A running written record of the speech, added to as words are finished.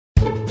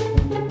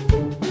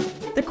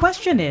The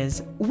question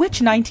is,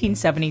 which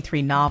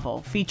 1973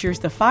 novel features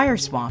the fire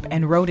swamp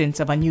and rodents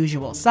of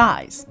unusual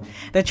size?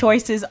 The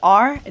choices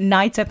are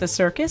Nights at the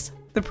Circus,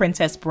 The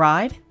Princess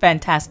Bride,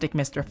 Fantastic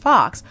Mr.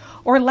 Fox,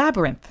 or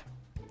Labyrinth.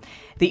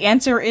 The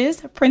answer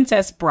is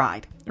Princess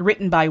Bride.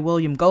 Written by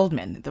William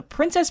Goldman, The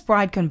Princess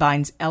Bride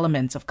combines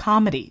elements of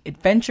comedy,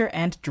 adventure,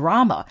 and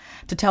drama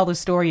to tell the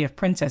story of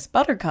Princess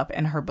Buttercup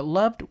and her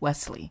beloved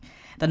Wesley.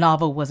 The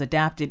novel was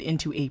adapted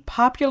into a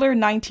popular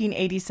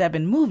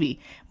 1987 movie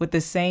with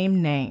the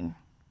same name.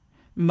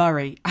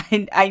 Murray,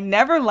 I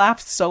never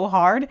laughed so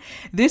hard.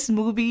 This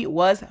movie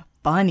was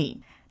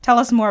funny. Tell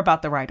us more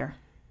about the writer.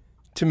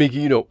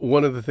 Tamika,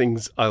 one of the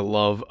things I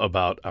love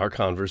about our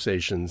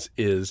conversations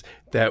is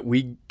that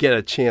we get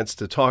a chance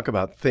to talk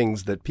about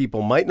things that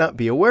people might not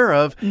be aware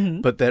of,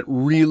 but that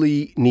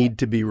really need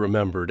to be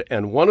remembered.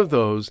 And one of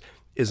those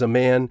is a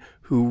man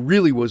who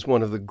really was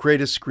one of the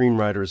greatest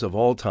screenwriters of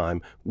all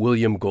time,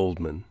 William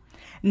Goldman.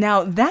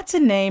 Now, that's a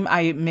name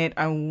I admit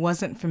I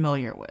wasn't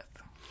familiar with.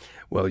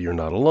 Well, you're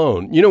not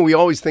alone. We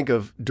always think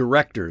of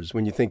directors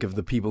when you think of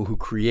the people who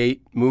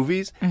create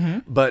movies.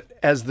 But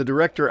as the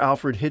director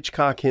Alfred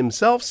Hitchcock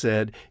himself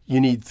said, you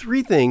need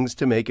three things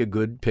to make a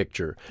good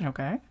picture.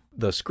 Okay.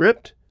 The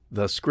script,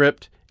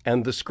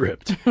 and the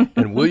script.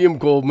 And William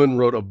Goldman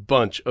wrote a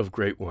bunch of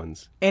great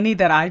ones. Any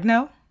that I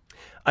know?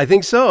 I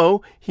think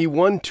so. He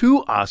won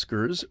 2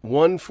 Oscars,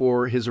 one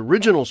for his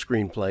original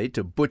screenplay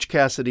to Butch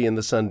Cassidy and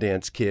the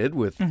Sundance Kid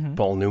with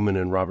Paul Newman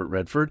and Robert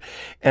Redford,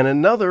 and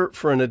another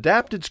for an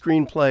adapted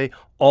screenplay,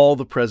 All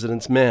the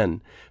President's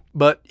Men.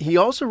 But he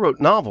also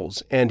wrote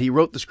novels, and he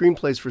wrote the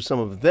screenplays for some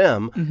of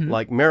them,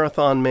 like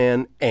Marathon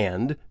Man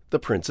and The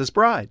Princess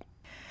Bride.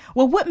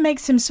 Well, what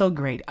makes him so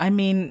great? I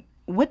mean,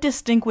 what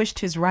distinguished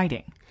his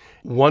writing?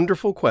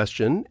 Wonderful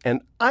question,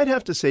 and I'd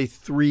have to say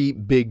 3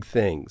 big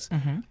things.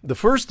 The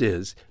first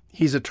is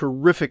he's a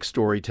terrific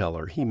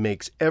storyteller. He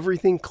makes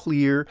everything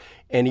clear,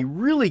 and he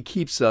really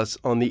keeps us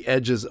on the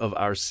edges of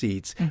our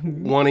seats,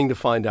 wanting to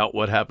find out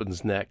what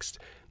happens next.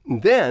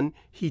 And then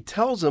he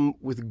tells them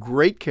with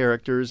great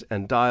characters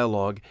and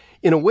dialogue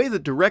in a way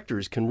that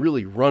directors can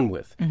really run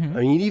with. I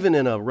mean, even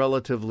in a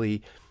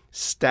relatively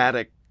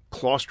static,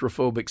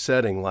 claustrophobic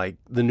setting like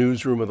the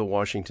newsroom of the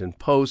Washington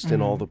Post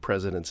and All the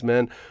President's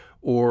Men.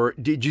 Or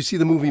did you see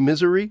the movie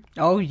Misery?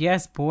 Oh,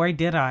 yes, boy,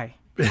 did I.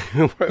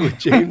 With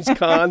James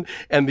Caan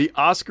and the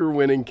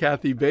Oscar-winning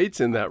Kathy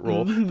Bates in that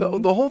role.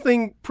 The whole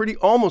thing,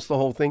 almost the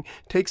whole thing,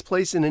 takes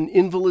place in an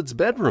invalid's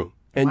bedroom.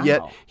 And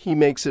yet he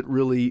makes it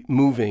really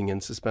moving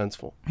and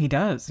suspenseful. He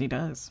does.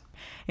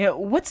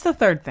 What's the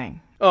third thing?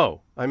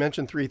 Oh, I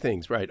mentioned 3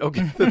 things, right.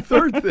 Okay, the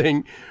third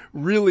thing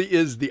really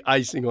is the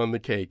icing on the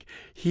cake.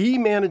 He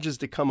manages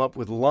to come up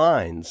with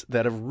lines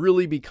that have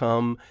really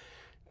become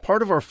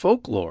part of our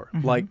folklore,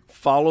 like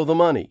 "Follow the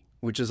Money,"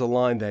 which is a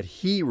line that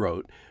he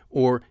wrote,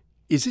 or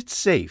 "Is it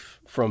safe?"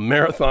 from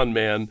Marathon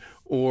Man,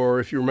 or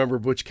if you remember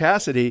Butch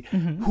Cassidy,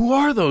 "Who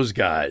are those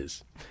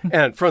guys?"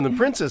 And from The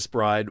Princess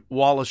Bride,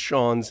 Wallace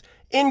Shawn's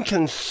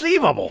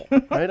 "Inconceivable,"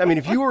 right? I mean,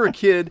 if you were a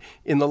kid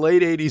in the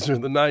late 80s or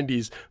the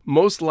 90s,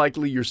 most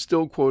likely you're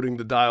still quoting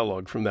the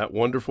dialogue from that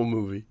wonderful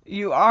movie.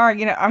 You are.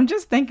 I'm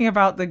just thinking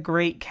about the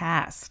great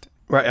cast.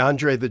 Right,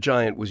 Andre the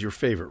Giant was your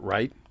favorite,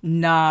 right?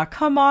 Nah,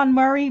 come on,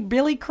 Murray.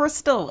 Billy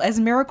Crystal as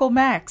Miracle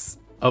Max.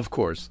 Of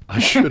course. I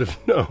should have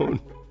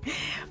known.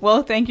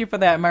 Well, thank you for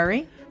that,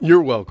 Murray.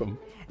 You're welcome.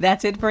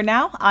 That's it for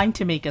now. I'm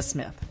Tamika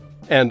Smith.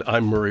 And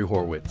I'm Murray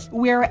Horwitz.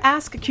 We're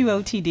Ask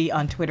QOTD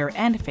on Twitter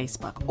and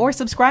Facebook, or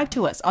subscribe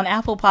to us on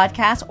Apple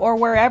Podcasts or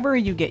wherever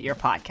you get your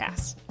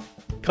podcasts.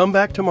 Come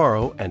back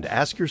tomorrow and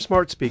ask your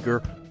smart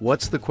speaker,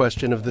 what's the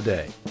question of the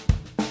day?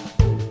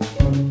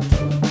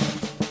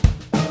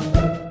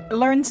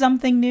 Learn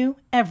something new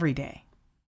every day.